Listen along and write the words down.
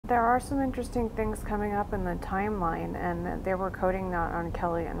There are some interesting things coming up in the timeline, and they were coding that on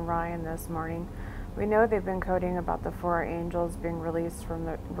Kelly and Ryan this morning. We know they've been coding about the 4 angels being released from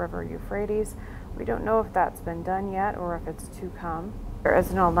the river Euphrates. We don't know if that's been done yet or if it's to come. There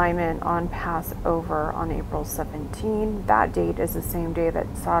is an alignment on Passover on April 17. That date is the same day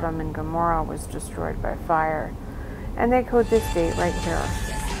that Sodom and Gomorrah was destroyed by fire. And they code this date right here.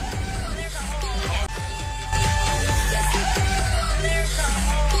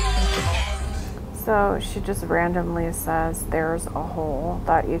 So she just randomly says there's a hole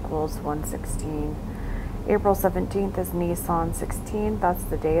that equals 116. April 17th is Nisan 16. That's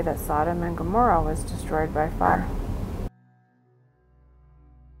the day that Sodom and Gomorrah was destroyed by fire.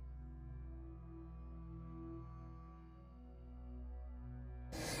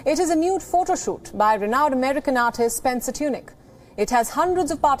 It is a nude photo shoot by renowned American artist Spencer Tunick. It has hundreds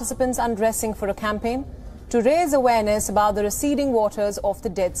of participants undressing for a campaign to raise awareness about the receding waters of the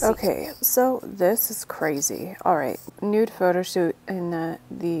Dead Sea. Okay, so this is crazy. All right, nude photo shoot in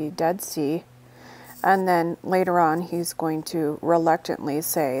the Dead Sea. And then later on, he's going to reluctantly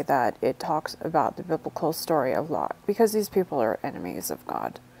say that it talks about the biblical story of Lot, because these people are enemies of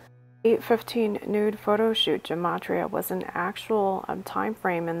God. 8:15 nude photo shoot gematria was an actual time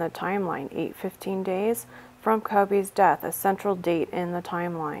frame in the timeline. 8:15 days from Kobe's death, a central date in the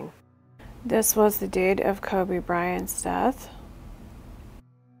timeline. This was the date of Kobe Bryant's death.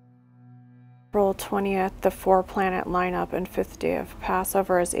 April 20th, the 4-planet lineup and 5th day of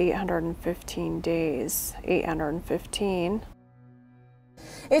Passover is 815 days. 815.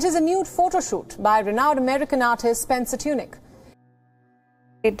 It is a nude photo shoot by renowned American artist Spencer Tunick.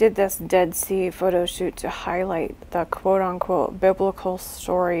 They did this Dead Sea photo shoot to highlight the quote-unquote biblical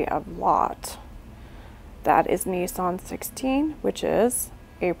story of Lot. That is Nisan 16, which is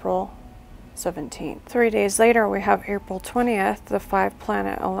April 17th. 3 days later, we have April 20th, the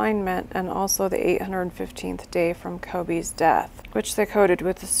 5-planet alignment, and also the 815th day from Kobe's death, which they coded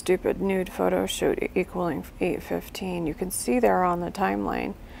with a stupid nude photo shoot equaling 815. You can see there on the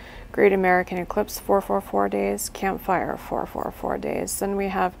timeline. Great American Eclipse, 444 days. Campfire, 444 days. Then we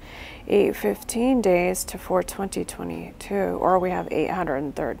have 815 days to 42022, or we have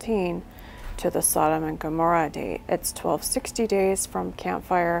 813 to the Sodom and Gomorrah date. It's 1260 days from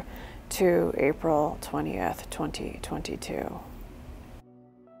Campfire to April 20th, 2022.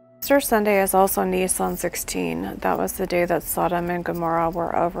 Easter Sunday is also Nisan 16. That was the day that Sodom and Gomorrah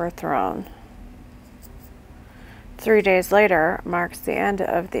were overthrown. 3 days later marks the end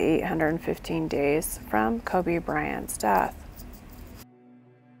of the 815 days from Kobe Bryant's death.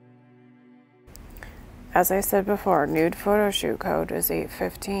 As I said before, nude photo shoot code is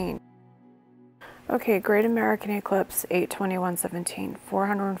 815. Okay, Great American Eclipse, 8/21/17,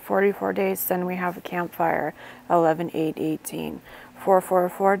 444 days. Then we have a Campfire, 11/8/18,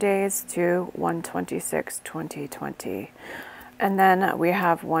 444 days to 1/26/2020. And then we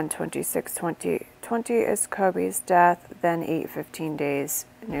have 1/26/2020 is Kobe's death, then 815 days,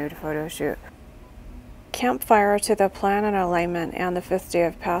 nude photo shoot. Campfire to the planet alignment and the 5th day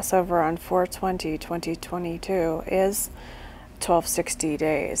of Passover on 4/20/2022 is 1260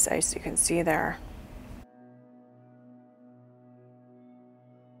 days, as you can see there.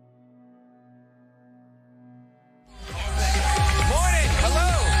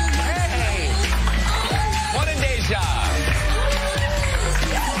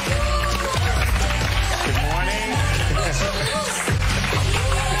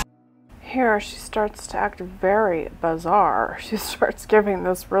 Here she starts to act very bizarre. She starts giving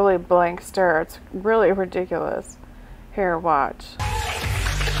this really blank stare. It's really ridiculous. Here, watch. Oh, all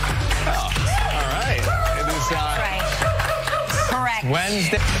right. It is right. Correct.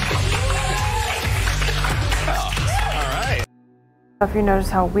 Wednesday. Oh, all right. If you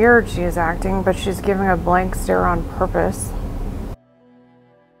notice how weird she is acting, but she's giving a blank stare on purpose.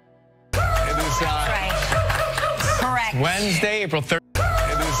 It is right. Correct. Wednesday, April 3rd.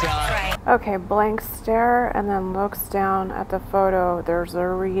 It is right. Okay, blank stare, and then looks down at the photo. There's a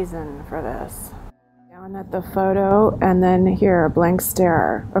reason for this. Down at the photo, and then here, blank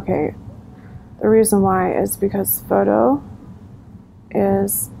stare. Okay, the reason why is because photo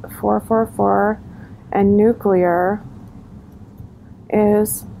is 444, and nuclear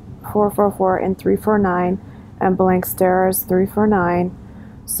is 444 and 349, and blank stare is 349.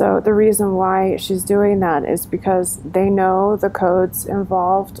 So the reason why she's doing that is because they know the codes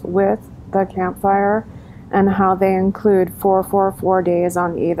involved with the Campfire and how they include 444 days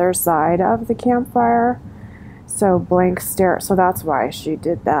on either side of the Campfire. So blank stare. So that's why she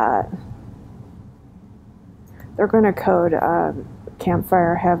did that. They're going to code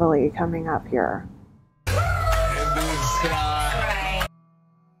Campfire heavily coming up here.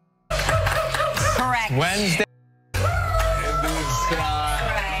 Correct. Wednesday. It is,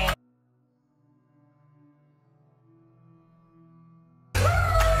 Right.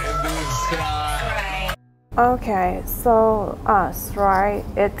 Right. Okay, so right,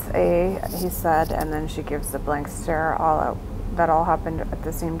 it's a, he said, and then she gives the blank stare. That all happened at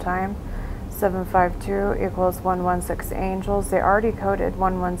the same time. 752 equals 116 angels. They already coded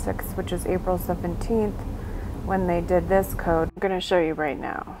 116, which is April 17th, when they did this code. I'm going to show you right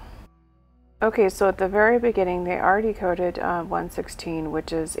now. Okay, so at the very beginning, they already coded 116,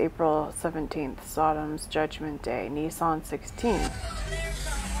 which is April 17th, Sodom's Judgment Day, Nissan 16.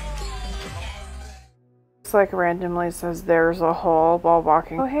 It's like randomly says, there's a hole while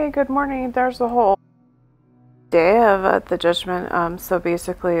walking. Oh, hey, good morning, there's a hole. Day of the judgment, so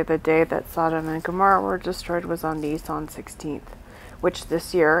basically the day that Sodom and Gomorrah were destroyed was on Nissan 16th, which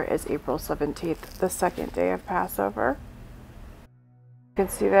this year is April 17th, the second day of Passover. You can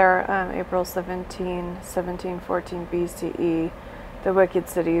see there, April 1714 BCE, the wicked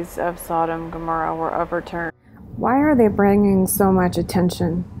cities of Sodom and Gomorrah were overturned. Why are they bringing so much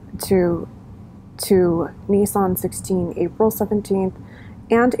attention to Nissan 16, April 17th,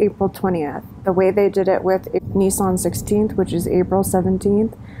 and April 20th? The way they did it with Nissan 16th, which is April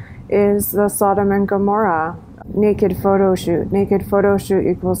 17th, is the Sodom and Gomorrah naked photo shoot. Naked photo shoot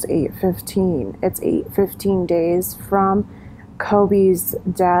equals 815. It's 815 days from Kobe's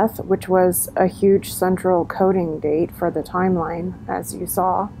death, which was a huge central coding date for the timeline, as you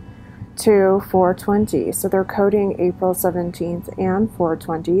saw, to 420. So they're coding April 17th and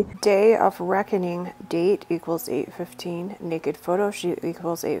 420. Day of reckoning date equals 815. Naked photo shoot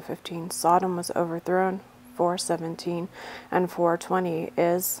equals 815. Sodom was overthrown 417, and 420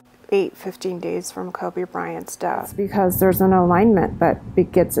 is 8-15 days from Kobe Bryant's death. It's because there's an alignment that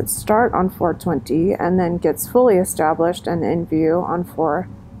gets its start on 420 and then gets fully established and in view on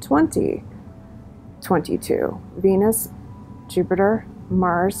 420-22. Venus, Jupiter,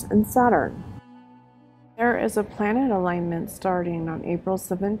 Mars, and Saturn. There is a planet alignment starting on April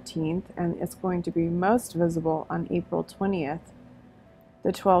 17th, and it's going to be most visible on April 20th,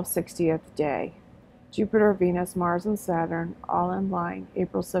 the 1260th day. Jupiter, Venus, Mars, and Saturn all in line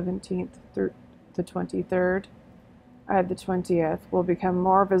April 17th through the 23rd. The 20th will become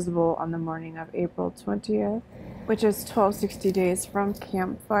more visible on the morning of April 20th, which is 1260 days from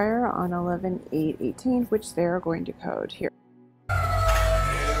Campfire on 11/8/18, which they are going to code here.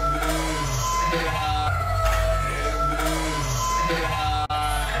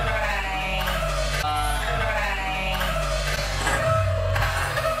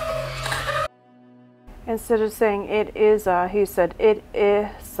 Instead of saying it is he said it is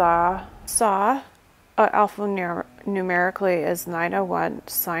alphanumerically is 901,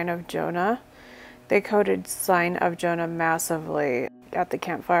 Sign of Jonah. They coded Sign of Jonah massively at the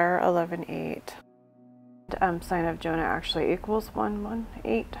Campfire 11/8. Sign of Jonah actually equals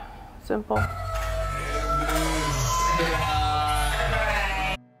 118. Simple.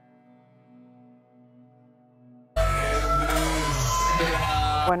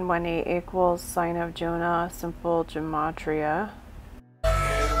 118 equals Sign of Jonah, simple gematria.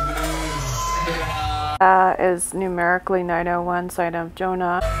 Is numerically 901, Sign of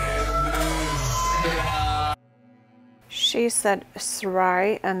Jonah. She said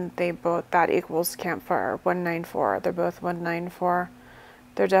Srai, and that equals Campfire, 194. They're both 194.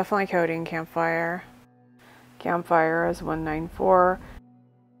 They're definitely coding Campfire. Campfire is 194.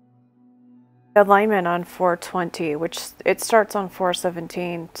 Alignment on 420, which it starts on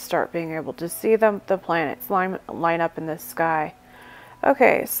 417 to start being able to see the planets line up in the sky.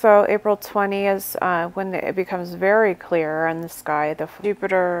 Okay, so April 20 is when it becomes very clear in the sky. The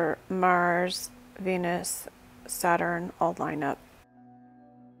Jupiter, Mars, Venus, Saturn all line up.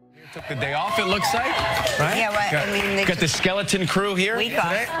 You took the day off, it looks like, right? Yeah, well, I mean, got the skeleton crew here week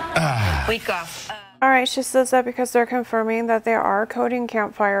today. off. Week off. All right, she says that because they're confirming that they are coding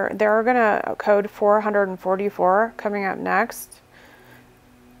Campfire. They're going to code 444 coming up next.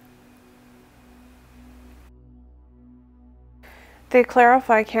 They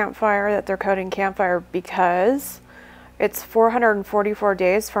clarify Campfire that they're coding Campfire because it's 444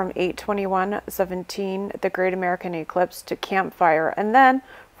 days from 8/21/17, the Great American Eclipse, to Campfire, and then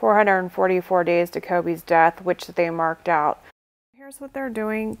 444 days to Kobe's death, which they marked out. Here's what they're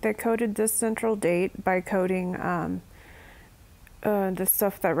doing. They coded this central date by coding the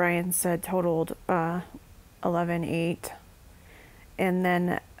stuff that Ryan said totaled 11/8, and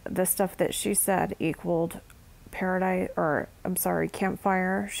then the stuff that she said equaled Campfire.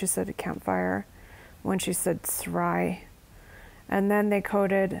 She said Campfire when she said Srai, and then they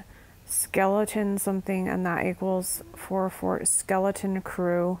coded skeleton something, and that equals 44 skeleton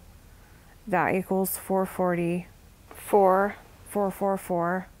crew, that equals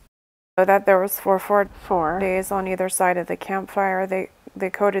 444. So that there was 444 days on either side of the campfire. They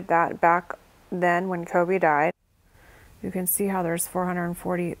coded that back then when Kobe died. You can see how there's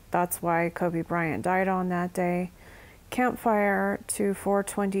 440. That's why Kobe Bryant died on that day. Campfire to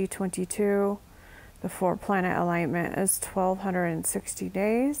 4/20/22. The 4-planet alignment is 1260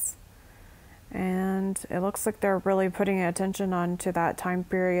 days. And it looks like they're really putting attention on to that time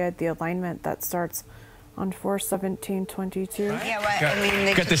period, the alignment that starts on 4/17/22. Yeah, what? I mean,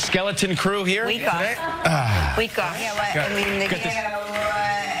 they Got the skeleton crew here. week off. Week off. Yeah, what? I mean, they Got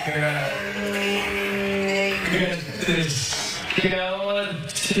the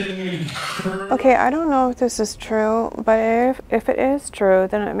skeleton crew. Okay, I don't know if this is true, but if it is true,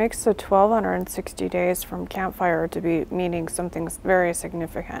 then it makes the 1260 days from Campfire to be meaning something very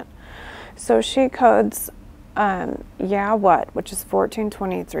significant. So she codes yeah what, which is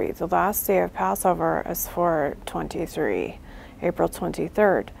 14/23. The last day of Passover is 4/23, April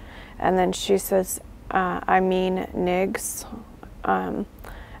 23rd. And then she says, I mean nigs,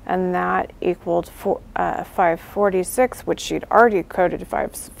 and that equaled 546, which she'd already coded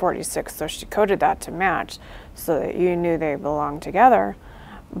 546, so she coded that to match so that you knew they belonged together.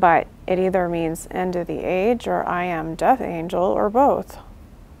 But it either means end of the age or I am death angel or both.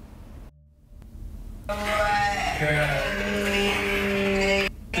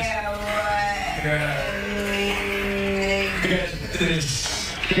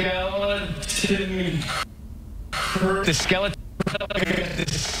 The skeleton.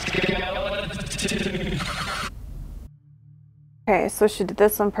 Okay, so she did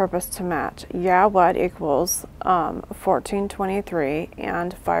this on purpose to match. Yeah, what equals 14/23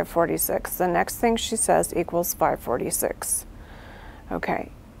 and 546. The next thing she says equals 546.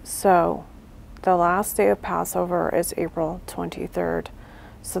 Okay, so the last day of Passover is April 23rd.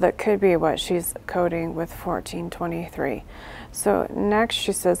 So that could be what she's coding with 14/23. So next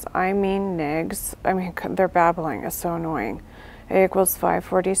she says, I mean nigs. I mean, they're babbling. It's so annoying. It equals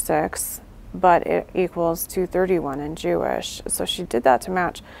 546, but it equals 231 in Jewish. So she did that to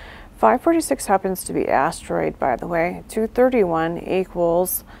match. 546 happens to be asteroid, by the way. 231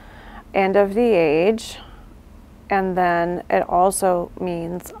 equals end of the age. And then it also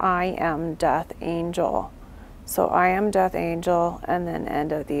means I am death angel. So I am death angel and then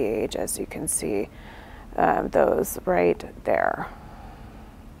end of the age, as you can see those right there.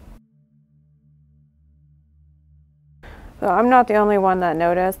 So I'm not the only one that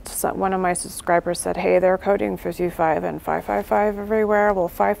noticed. One of my subscribers said, hey, they're coding 55 and 555 everywhere. Well,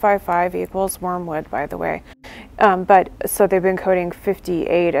 555 equals wormwood, by the way. But so they've been coding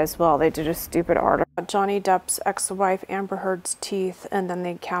 58 as well. They did a stupid article. Johnny Depp's ex-wife Amber Heard's teeth, and then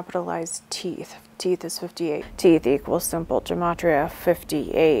they capitalized teeth. Teeth is 58. Teeth equals simple gematria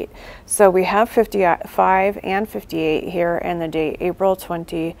 58. So we have 55 and 58 here in the date April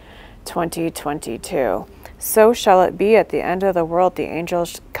 20, 2022. So shall it be at the end of the world, the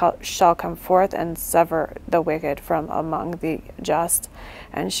angels shall come forth and sever the wicked from among the just.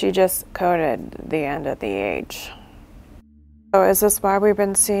 And she just coded the end of the age. So is this why we've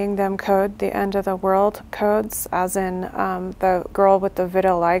been seeing them code the end of the world codes, as in the girl with the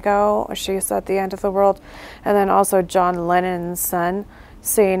vitiligo, she said the end of the world, and then also John Lennon's son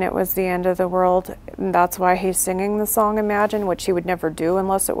saying it was the end of the world, and that's why he's singing the song Imagine, which he would never do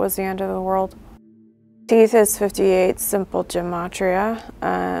unless it was the end of the world. Teeth is 58, simple gematria,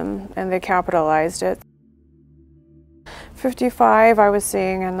 and they capitalized it. 55 I was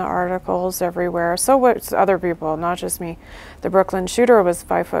seeing in the articles everywhere. So what's other people, not just me. The Brooklyn shooter was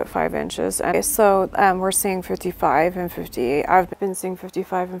 5 foot 5 inches. And so we're seeing 55 and 58. I've been seeing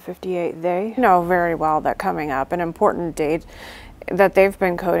 55 and 58. They know very well that coming up, an important date that they've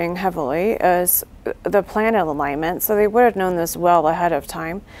been coding heavily is the planet alignment, so they would have known this well ahead of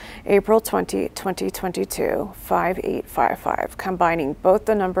time. April 20, 2022, 5855, combining both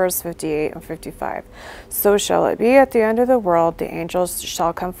the numbers 58 and 55. So shall it be at the end of the world, the angels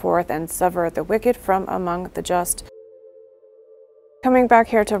shall come forth and sever the wicked from among the just. Coming back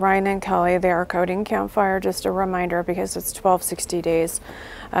here to Ryan and Kelly, they are coding Campfire, just a reminder, because it's 1260 days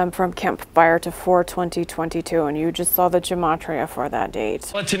from Campfire to 4/20/22, and you just saw the gematria for that date.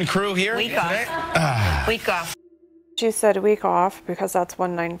 Skeleton crew here. week off. Week off. She said week off because that's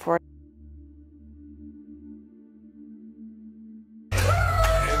 194.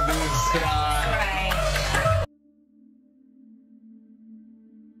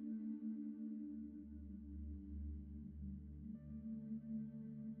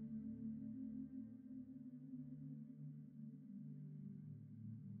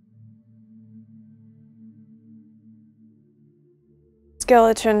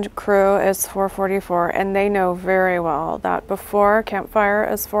 Skeleton Crew is 444, and they know very well that before Campfire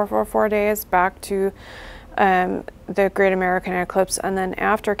is 444 days back to the Great American Eclipse, and then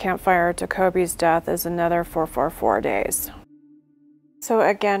after Campfire to Kobe's death is another 444 days. So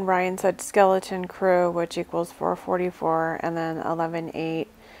again, Ryan said Skeleton Crew, which equals 444, and then 11/8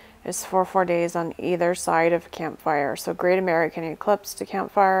 is 44 days on either side of Campfire. So Great American Eclipse to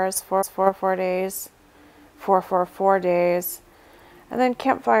Campfire is 444 days, 444 days, and then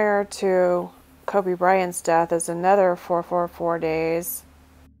Campfire to Kobe Bryant's death is another 444 days.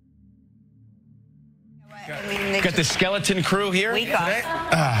 Got the Skeleton Crew here. Week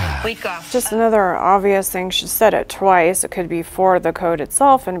off. Week off. Just another obvious thing, she said it twice. It could be for the code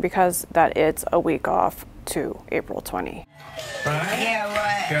itself, and because that it's a week off to April 20. Right? Yeah, what?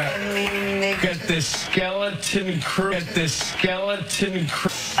 I mean, Got the Skeleton Crew. Got the Skeleton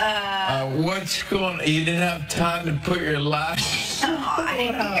Crew. What's going on? You didn't have time to put your last.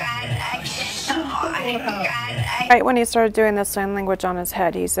 Right when he started doing the sign language on his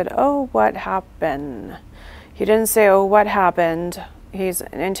head, he said, "Oh, what happened?" He didn't say, "Oh, what happened?" He's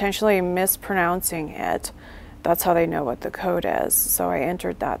intentionally mispronouncing it. That's how they know what the code is. So I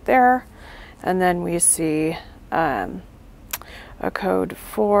entered that there. And then we see a code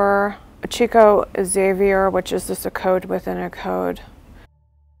for Chico Xavier, which is just a code within a code.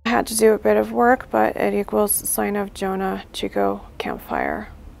 I had to do a bit of work, but it equals Sign of Jonah, Chico, Campfire.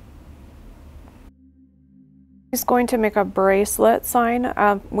 She's going to make a bracelet sign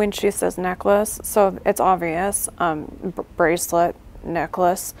when she says necklace, so it's obvious, bracelet,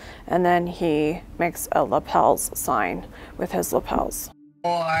 necklace, and then he makes a lapels sign with his lapels.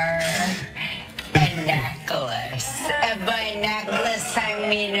 or a necklace. By necklace, I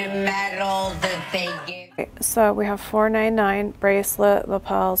mean a medal that they give. So we have 499, bracelet,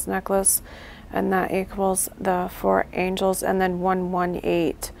 lapels, necklace, and that equals the 4 angels, and then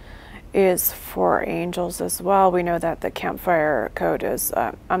 118 is 4 angels as well. We know that the Campfire code is,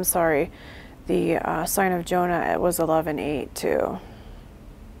 the Sign of Jonah, it was 11/8 too.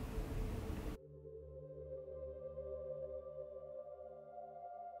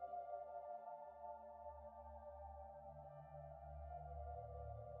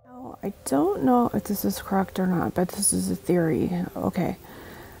 Now, I don't know if this is correct or not, but this is a theory. Okay.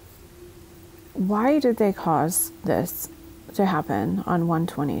 Why did they cause this to happen on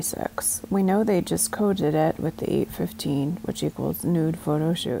 126? We know they just coded it with the 815, which equals nude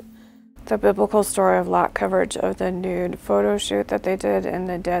photo shoot. The biblical story of lot coverage of the nude photo shoot that they did in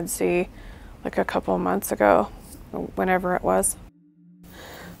the Dead Sea like a couple months ago, whenever it was.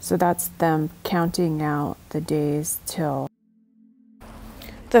 So that's them counting out the days till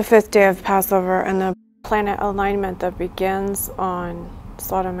the 5th day of Passover and the planet alignment that begins on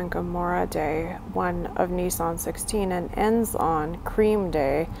Sodom and Gomorrah Day 1 of Nisan 16 and ends on Cream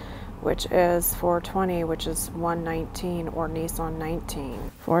Day, which is 420, which is 119 or Nisan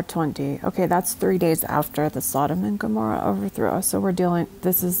 19. 420. Okay, that's 3 days after the Sodom and Gomorrah overthrow. So we're dealing,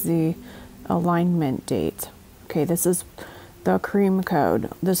 this is the alignment date. Okay, this is the Cream code.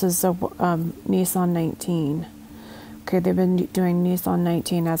 This is the Nisan 19. Okay, they've been doing Nisan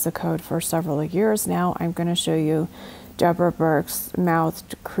 19 as a code for several years now. I'm going to show you Deborah Birx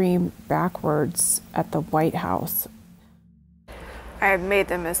mouthed cream backwards at the White House. I had made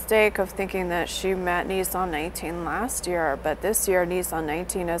the mistake of thinking that she met Nisan 19 last year, but this year Nisan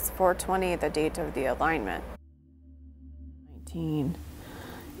 19 is 420, the date of the alignment. 19.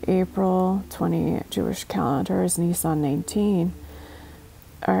 April 20 Jewish calendar is Nisan 19.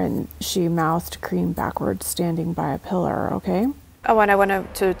 And she mouthed cream backwards standing by a pillar, okay? Oh, and I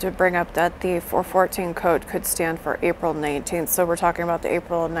wanted to bring up that the 414 code could stand for April 19th. So we're talking about the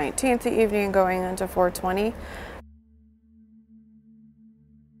April 19th evening going into 420.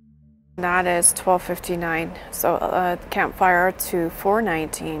 That is 1259. So Campfire to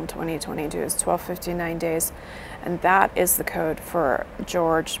 4/19/2022 is 1259 days. And that is the code for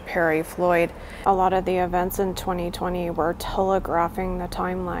George Perry Floyd. A lot of the events in 2020 were telegraphing the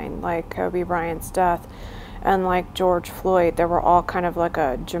timeline, like Kobe Bryant's death. And like George Floyd, they were all kind of like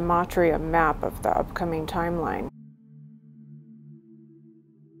a gematria map of the upcoming timeline.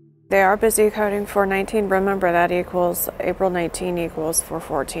 They are busy coding 419. Remember, that equals April 19 equals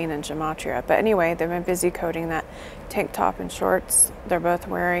 414 in gematria. But anyway, they've been busy coding that tank top and shorts they're both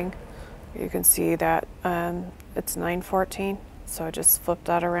wearing. You can see that it's 914, so I just flipped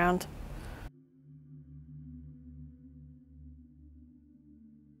that around.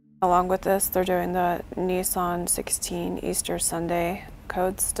 Along with this, they're doing the Nisan 16 Easter Sunday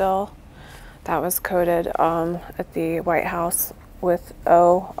code still. That was coded at the White House with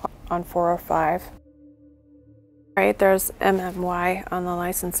O on 405. Right, there's MMY on the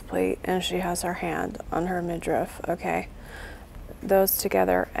license plate, and she has her hand on her midriff, okay? Those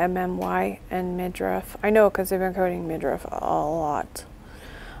together, MMY and midriff. I know because they've been coding midriff a lot.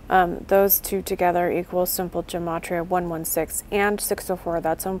 Those two together equals simple gematria 116 and 604.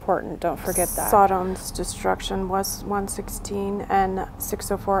 That's important. Don't forget that. Sodom's destruction was 116 and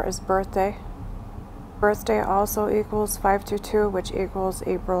 604 is birthday. Birthday also equals 522, which equals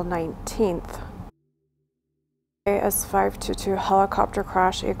April 19th. Is 522. Helicopter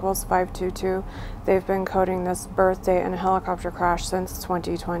crash equals 522. They've been coding this birthday and helicopter crash since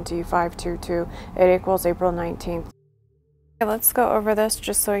 2020. 522. It equals April 19th. Okay, let's go over this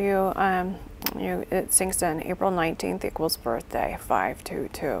just so it sinks in. April 19th equals birthday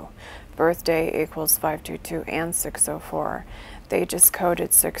 522. Birthday equals 522 and 604. They just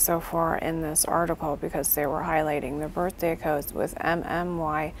coded 604 in this article because they were highlighting the birthday codes with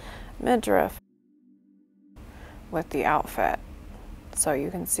MMY midriff with the outfit. So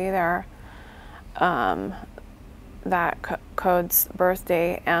you can see there that codes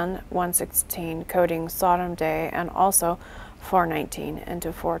birthday and 116, coding Sodom Day and also 419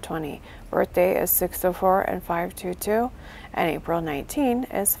 into 420. Birthday is 604 and 522, and April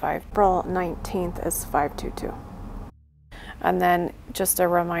 19th is 522. And then just a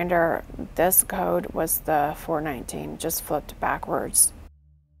reminder, this code was the 419, just flipped backwards.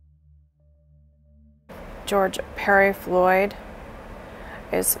 George Perry Floyd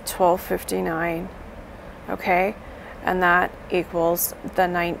is 1259, okay? And that equals the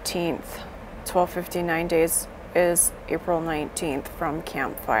 19th. 1259 days is April 19th from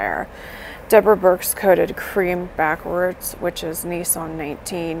Campfire. Deborah Birx coded cream backwards, which is Nissan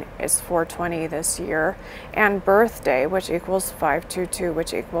 19, is 420 this year. And birthday, which equals 522,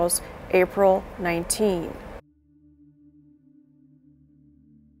 which equals April 19.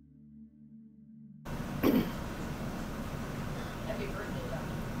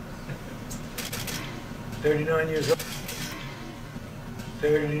 39 years old.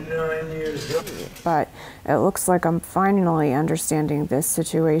 39 years old. But it looks like I'm finally understanding this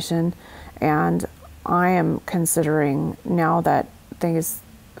situation, and I am considering, now that these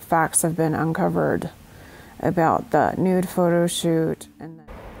facts have been uncovered about the nude photo shoot and the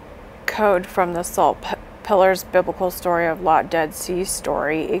code from the Salt Pillars biblical story of Lot Dead Sea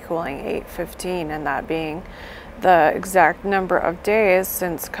story equaling 815, and that being the exact number of days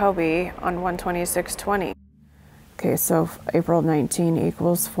since Kobe on 126:20. Okay, so April 19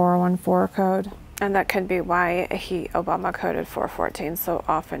 equals 414 code. And that could be why Obama coded 414 so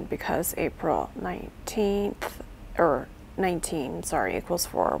often, because April 19th, or 19, sorry, equals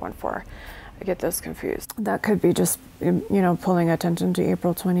 414. I get those confused. That could be just, pulling attention to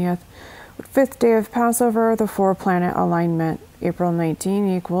April 20th. Fifth day of Passover, the 4-planet alignment. April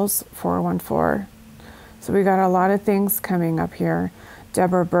 19 equals 414. So we got a lot of things coming up here.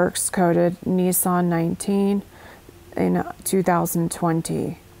 Deborah Birx coded Nissan 19 in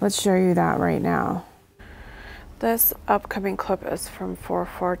 2020. Let's show you that right now. This upcoming clip is from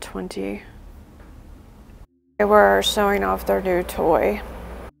 4/4/20. They were showing off their new toy.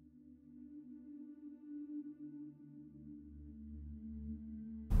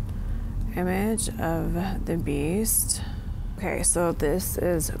 Image of the beast. Okay, so this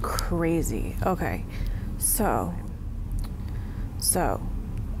is crazy. Okay, so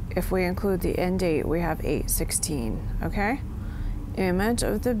if we include the end date, we have 8/16, okay? Image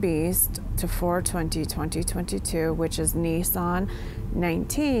of the beast to 4/20/2022, which is Nissan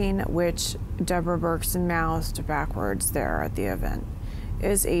 19, which Deborah Birx mouthed backwards there at the event,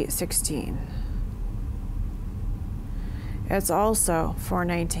 is 8/16. It's also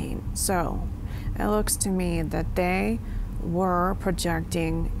 4/19. So it looks to me that they were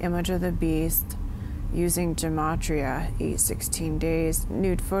projecting image of the beast using gematria, 8/16 days.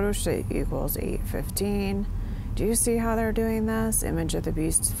 Nude photo shoot equals 8/15. Do you see how they're doing this? Image of the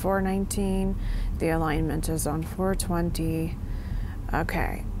beast 4/19. The alignment is on 4/20.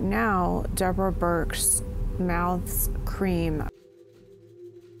 Okay, now Deborah Birx mouths cream.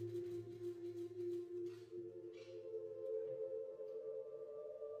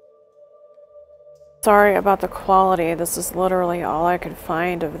 Sorry about the quality. This is literally all I could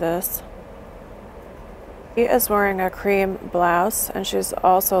find of this. She is wearing a cream blouse, and she's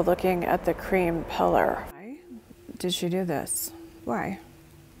also looking at the cream pillar. Why did she do this? Why?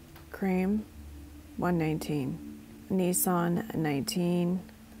 Cream 119, Nissan 19,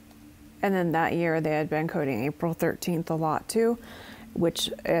 and then that year they had been coding April 13th a lot too,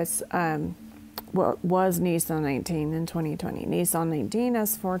 which is what was Nissan 19 in 2020. Nissan 19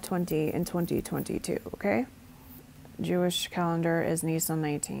 is 4/20 in 2022. Okay, Jewish calendar is Nissan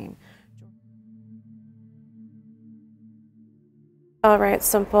 19. All right,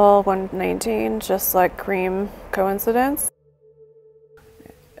 simple 119, just like cream coincidence.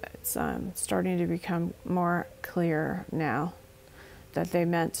 It's starting to become more clear now that they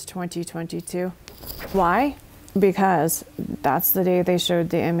meant 2022. Why? Because that's the day they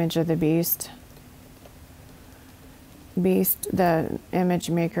showed the image of the beast. The image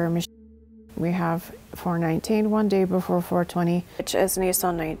maker machine. We have 419, one day before 420, which is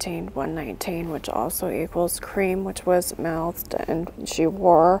Nissan 19, 119, which also equals cream, which was mouthed and she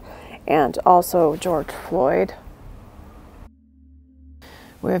wore, and also George Floyd.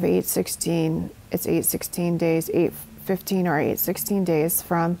 We have 816, it's 816 days, 815 or 816 days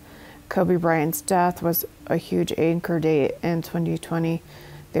from Kobe Bryant's death was a huge anchor date in 2020.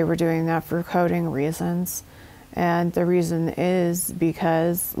 They were doing that for coding reasons. And the reason is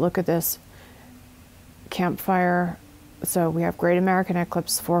because, look at this, Campfire. So we have Great American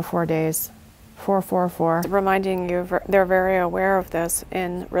Eclipse, 4 days, 444. Reminding you, they're very aware of this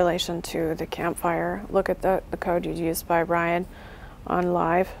in relation to the Campfire. Look at the code used by Bryant on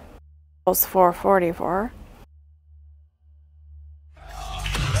live. It's 444.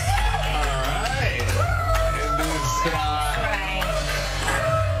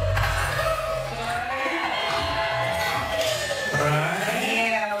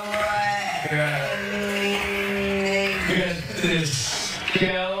 This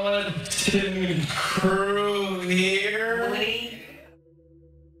skeleton crew here.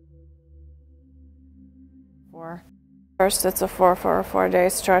 First, it's a 444 day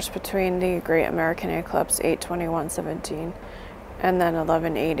stretch between the Great American Eclipse 8/21/17 and then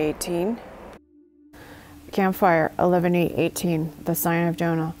 11/8/18. Campfire 11/8/18, the sign of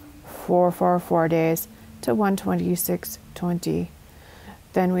Jonah, 444 days to 126/20.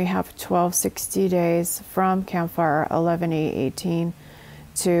 Then we have 1260 days from Campfire 11/8/18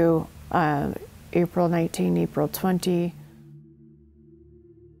 to April 19, April 20.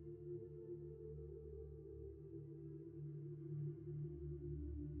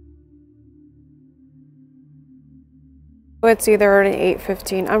 It's either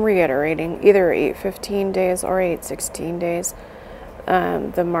 815, I'm reiterating, either 815 days or 816 days.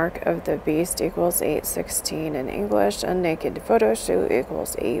 The mark of the beast equals 816 in English, and naked photo shoot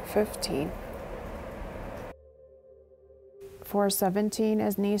equals 815. 417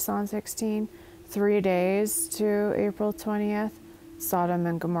 is Nissan 16, 3 days to April 20th, Sodom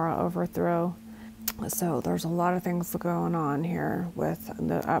and Gomorrah overthrow. So there's a lot of things going on here with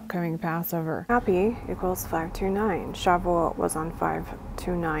the upcoming Passover. Happy equals 529. Shavuot was on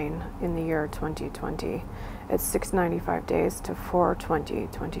 529 in the year 2020. It's 695 days to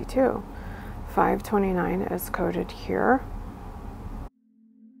 4/20/22. 529 is coded here.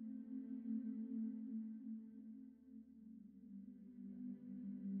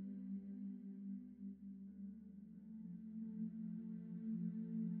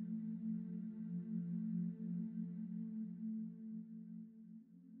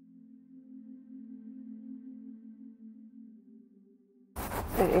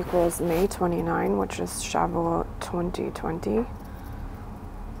 It equals May 29, which is Shavuot 2020.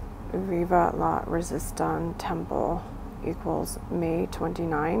 Viva la Resistance Temple equals May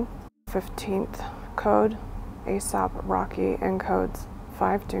 29. 15th code, ASAP Rocky encodes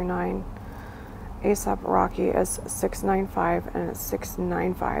 529. ASAP Rocky is 695, and it's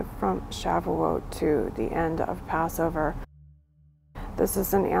 695 from Shavuot to the end of Passover. This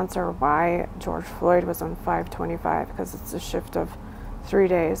is an answer why George Floyd was on 525, because it's a shift of 3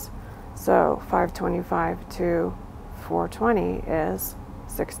 days. So 525 to 420 is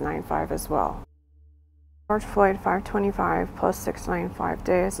 695 as well. George Floyd 525 plus 695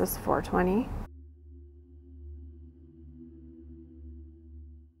 days is 420.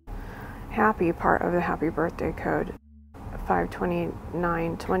 Happy, part of the happy birthday code,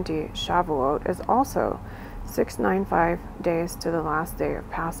 529/20 Shavuot is also 695 days to the last day of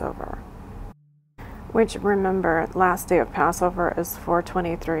Passover. Which, remember, last day of Passover is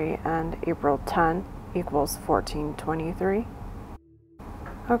 4/23 and April 10 equals 14/23.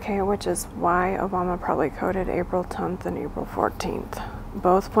 Okay, which is why Obama probably coded April 10th and April 14th,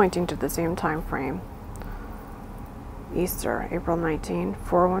 both pointing to the same time frame. Easter, April 19,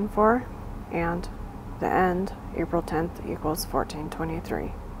 414, and the end, April 10th equals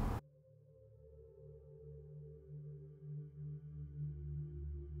 14/23.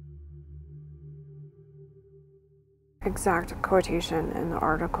 Exact quotation in the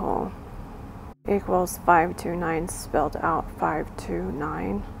article equals 529 spelled out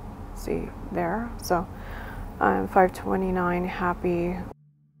 529. See there? So 529 happy.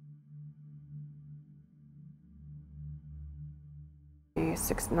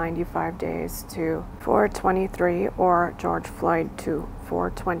 695 days to 423, or George Floyd to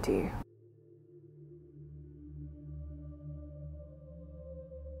 420.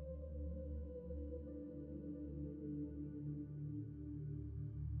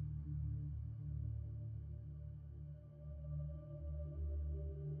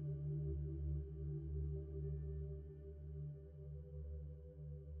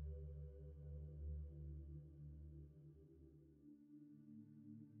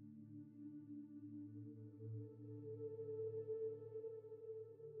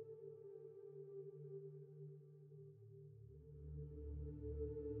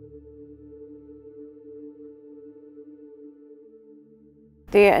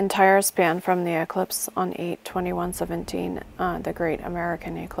 The entire span from the eclipse on 8/21/17, the Great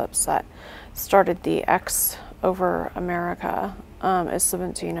American Eclipse that started the X over America, is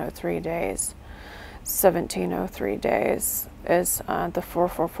 1703 days. 1703 days is the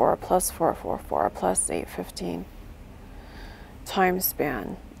 444 plus 444 plus 815 time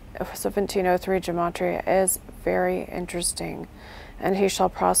span. 1703 gematria is very interesting. And he shall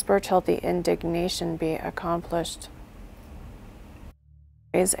prosper till the indignation be accomplished.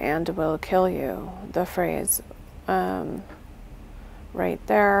 And will kill you, the phrase right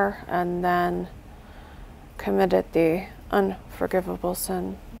there, and then committed the unforgivable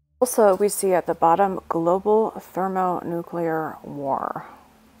sin. Also, we see at the bottom, global thermonuclear war.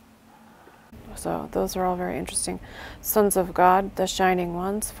 So those are all very interesting. Sons of God, the shining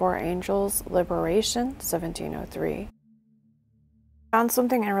ones, 4 angels, liberation, 1703. Found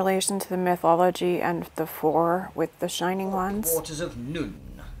something in relation to the mythology and the 4 with the shining ones. Quarters of noon,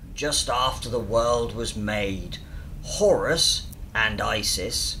 just after the world was made, Horus and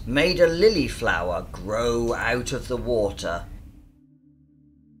Isis made a lily flower grow out of the water.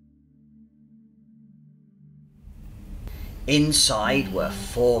 Inside were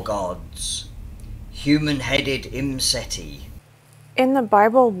 4 gods, human-headed Imseti. In the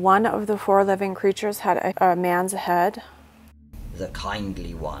Bible, one of the 4 living creatures had a man's head. The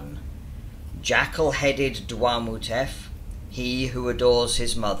kindly one, jackal-headed Dwamutef, he who adores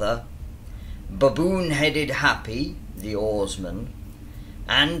his mother, baboon-headed Happy, the oarsman,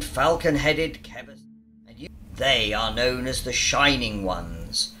 and falcon-headed Kebus. They are known as the Shining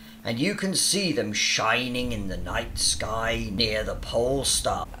Ones, and you can see them shining in the night sky near the pole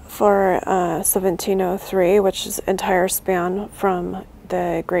star. For 1703, which is entire span from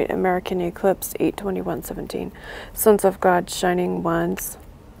the Great American Eclipse, 8/21/17. Sons of God, shining ones,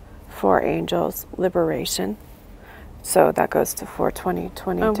 4 angels, liberation. So that goes to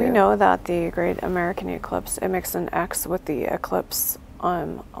 4/20/22. We know that the Great American Eclipse, it makes an X with the eclipse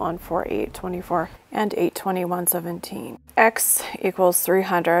on 4/8/24 and 8/21/17. X equals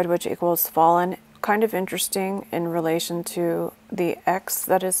 300, which equals fallen. Kind of interesting in relation to the X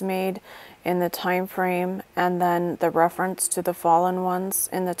that is made in the time frame, and then the reference to the fallen ones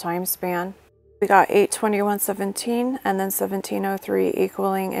in the time span. We got 8/21/17 and then 1703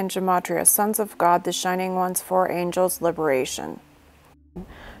 equaling in gematria, sons of God, the shining ones, 4 angels, liberation.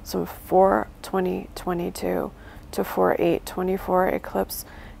 So 4/20/22 to 4/8/24 eclipse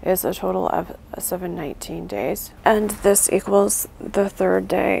is a total of 719 days. And this equals the 3rd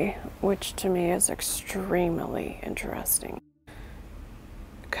day, which to me is extremely interesting.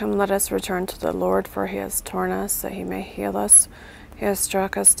 Come, let us return to the Lord, for he has torn us, that he may heal us. He has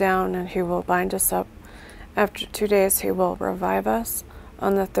struck us down, and he will bind us up. After 2 days he will revive us.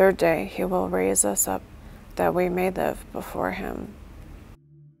 On the 3rd day he will raise us up, that we may live before him.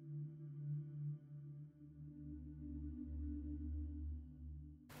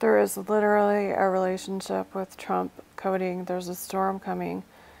 There is literally a relationship with Trump coding. There's a storm coming.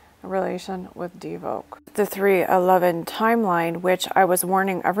 A relation with Devoke. The 3/11 timeline, which I was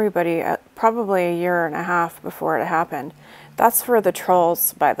warning everybody at probably a year and a half before it happened. That's for the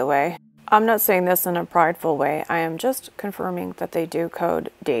trolls, by the way. I'm not saying this in a prideful way. I am just confirming that they do code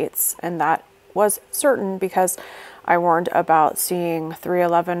dates, and that was certain because I warned about seeing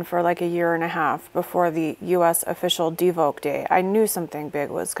 3/11 for like a year and a half before the US official Devoke Day. I knew something big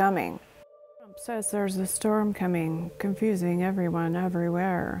was coming. Trump says there's a storm coming, confusing everyone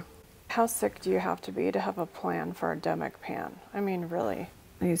everywhere. How sick do you have to have a plan for a demic pan? I mean, really.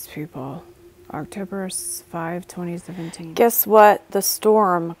 These people. October 5, 2017. Guess what the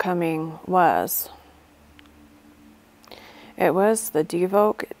storm coming was? It was the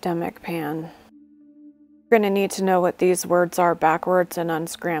Devoke demic pan. You're going to need to know what these words are backwards and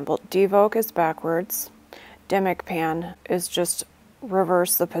unscrambled. Devoke is backwards. Demic pan is just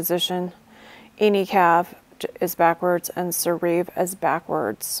reverse the position. Enicav is backwards, and Sereve is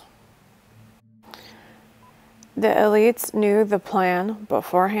backwards. The elites knew the plan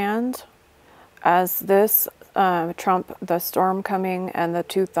beforehand, as this Trump, the storm coming and the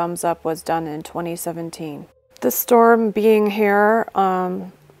 2 thumbs up was done in 2017. The storm being here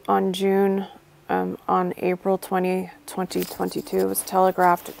on April 20, 2022 was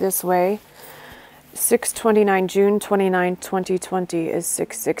telegraphed this way. 6/29, June 29, 2020 is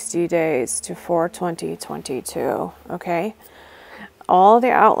 660 days to 4/20/22, okay? All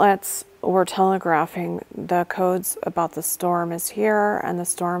the outlets were telegraphing the codes about the storm is here and the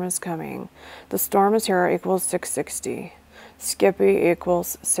storm is coming. The storm is here equals 660. Skippy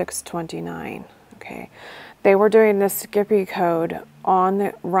equals 629, okay? They were doing the Skippy code on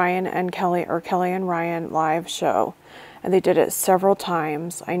the Ryan and Kelly, or Kelly and Ryan live show. And they did it several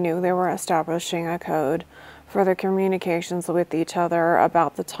times. I knew they were establishing a code for the communications with each other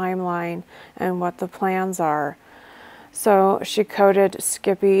about the timeline and what the plans are. So she coded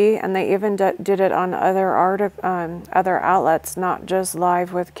Skippy, and they even did it on other outlets, not just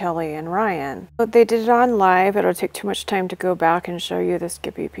live with Kelly and Ryan. But they did it on live. It'll take too much time to go back and show you the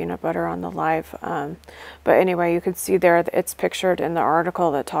Skippy peanut butter on the live. But anyway, you can see there it's pictured in the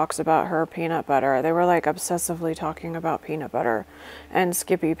article that talks about her peanut butter. They were like obsessively talking about peanut butter and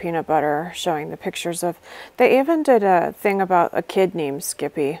Skippy peanut butter, showing the pictures of. They even did a thing about a kid named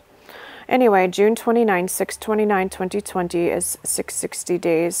Skippy. Anyway, June 29, 6/29/2020 is 660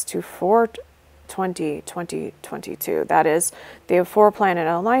 days to 4/20/2022. That is the 4-planet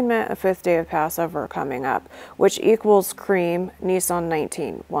alignment, a 5th day of Passover coming up, which equals Cream, Nissan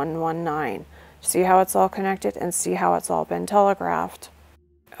 19, 119. See how it's all connected and see how it's all been telegraphed.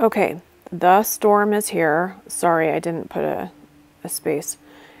 Okay, the storm is here. Sorry, I didn't put a space.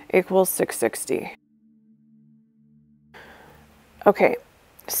 Equals 660. Okay.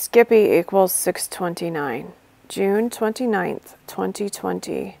 Skippy equals 629. June 29th,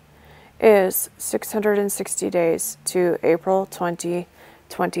 2020 is 660 days to April 20,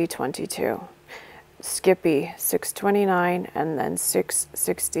 2022. Skippy 629 and then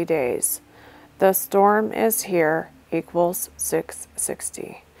 660 days. The storm is here equals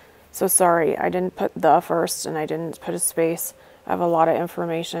 660. So sorry, I didn't put the first and I didn't put a space. I have a lot of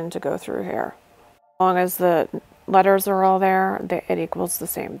information to go through here. As long as the letters are all there, it equals the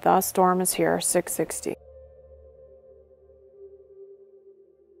same. The storm is here, 660.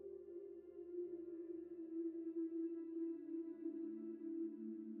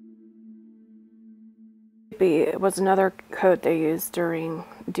 It was another code they used during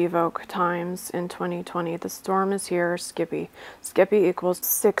Devoke times in 2020. The storm is here, Skippy. Skippy equals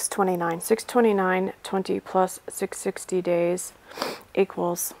 629. 629, 20 plus 660 days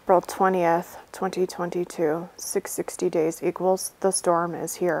equals April 20th, 2022. 660 days equals the storm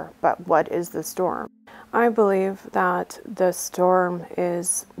is here. But what is the storm? I believe that the storm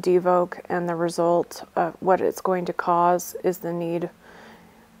is Devoke, and the result of what it's going to cause is the need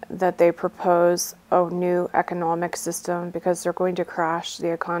that they propose a new economic system, because they're going to crash the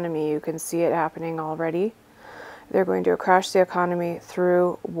economy. You can see it happening already. They're going to crash the economy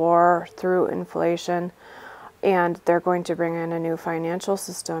through war, through inflation, and they're going to bring in a new financial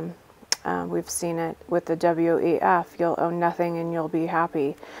system. We've seen it with the WEF. You'll own nothing and you'll be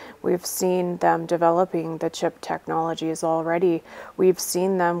happy. We've seen them developing the chip technologies already. We've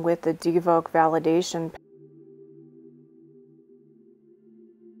seen them with the Devoke validation.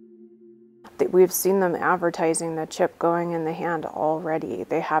 We've seen them advertising the chip going in the hand already.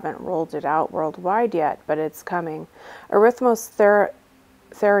 They haven't rolled it out worldwide yet, but it's coming.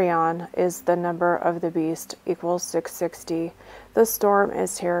 Arithmos-therion is the number of the beast, equals 660. The storm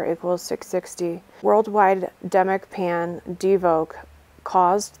is here, equals 660. Worldwide demic pan Devoke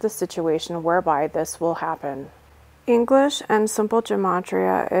caused the situation whereby this will happen. English and simple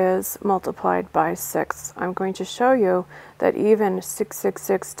gematria is multiplied by 6. I'm going to show you that even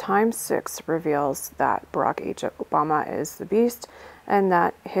 666 times 6 reveals that Barack H. Obama is the beast and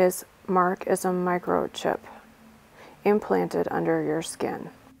that his mark is a microchip implanted under your skin.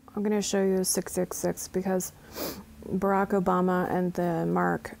 I'm going to show you 666 because Barack Obama and the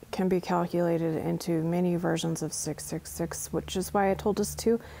mark can be calculated into many versions of 666, which is why I told us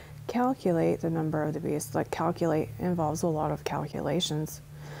to calculate the number of the beast. Like, calculate involves a lot of calculations.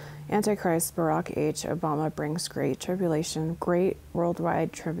 Antichrist Barack H. Obama brings great tribulation, great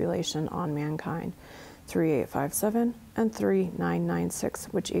worldwide tribulation on mankind. 3857 and 3996,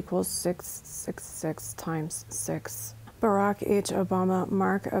 which equals 666 times 6. Barack H. Obama,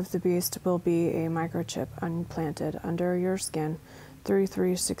 mark of the beast, will be a microchip implanted under your skin.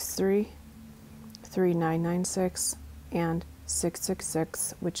 3363, 3996, and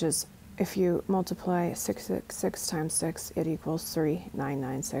 666, which is, if you multiply 666 times 6, it equals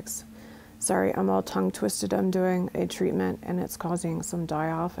 3996. Sorry, I'm all tongue twisted. I'm doing a treatment and it's causing some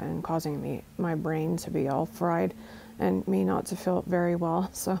die-off and causing my brain to be all fried and me not to feel very well,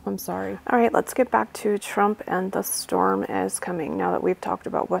 so I'm sorry. All right, let's get back to Trump and the storm is coming now that we've talked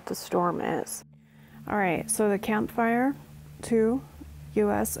about what the storm is. All right, so the Campfire 2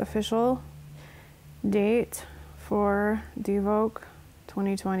 U.S. official date for Devoke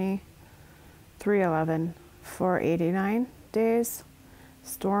 2020 3/11 for 89 days.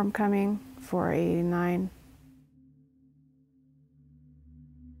 Storm coming for 89.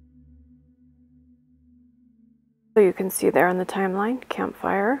 So you can see there in the timeline,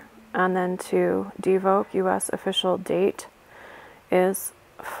 Campfire, and then to Devoke U.S. official date is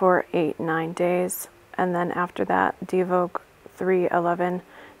for 89 days, and then after that, Devoke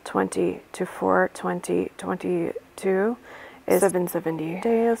 3/11/20 to 4/20/22 is 770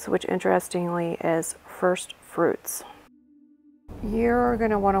 days, which interestingly is first fruits. You're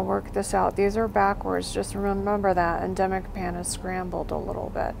going to want to work this out. These are backwards. Just remember that endemic pan is scrambled a little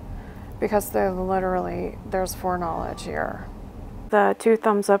bit because there's foreknowledge here. The 2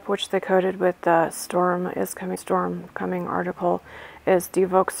 thumbs up, which they coded with the storm coming article, is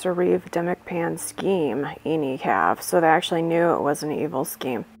Devoke Sariv Demic Pan Scheme Enicav. So they actually knew it was an evil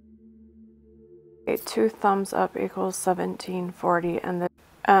scheme. Okay, 2 thumbs up equals 1740, and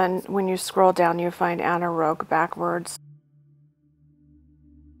when you scroll down, you find Anarok backwards.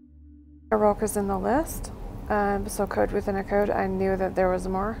 Anarok is in the list, so code within a code. I knew that there was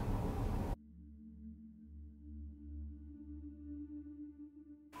more.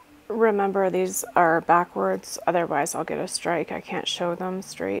 Remember, these are backwards, otherwise I'll get a strike. I can't show them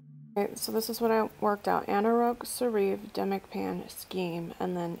straight. Okay, so this is what I worked out. Anarok Sariv Demic Pan Scheme,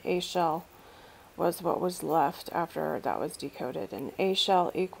 and then A shell was what was left after that was decoded. And A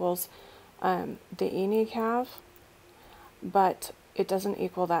shell equals the Enikav, but it doesn't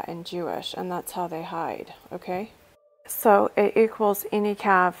equal that in Jewish, and that's how they hide, okay? So it equals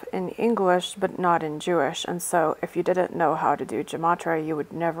Enikav in English, but not in Jewish. And so if you didn't know how to do gematria, you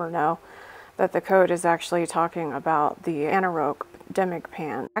would never know that the code is actually talking about the Anarok Demic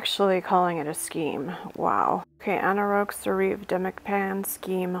Pan, actually calling it a scheme. Wow. Okay, Anarok Sariv Demic Pan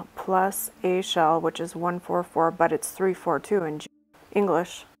Scheme plus A shell, which is 144, but it's 342 in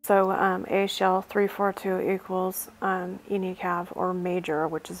English. So A shell 342 equals Enikav or major,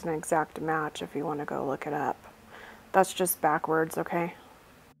 which is an exact match if you want to go look it up. That's just backwards, okay?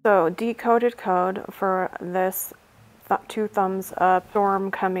 So decoded code for this 2 thumbs up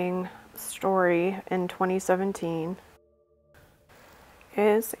storm coming story in 2017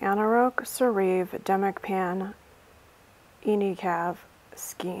 is Anarok Sariv Demic Pan Enikav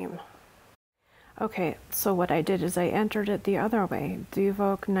scheme. Okay, so what I did is I entered it the other way.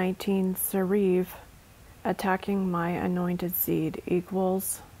 Devoke 19 Sariv attacking my anointed seed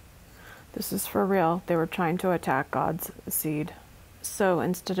equals, this is for real, they were trying to attack God's seed. So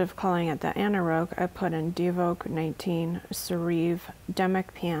instead of calling it the Anarok, I put in Devoke 19 Sariv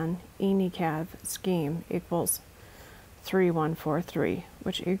Demic Pan Enikav scheme equals 3143,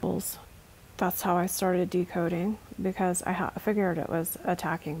 which equals, that's how I started decoding, because I figured it was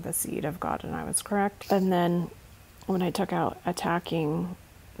attacking the seed of God, and I was correct. And then when I took out attacking,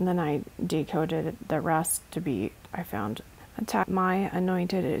 then I decoded the rest to be, I found attack my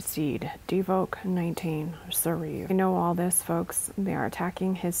anointed seed, Devoke 19 Sariv. I know all this, folks. They are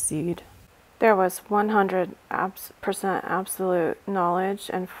attacking his seed. There was 100% absolute knowledge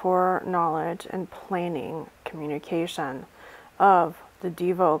and foreknowledge and planning communication of the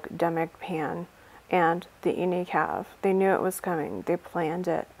Devoke Demic Pan and the Enikav. They knew it was coming. They planned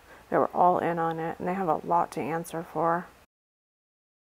it. They were all in on it, and they have a lot to answer for.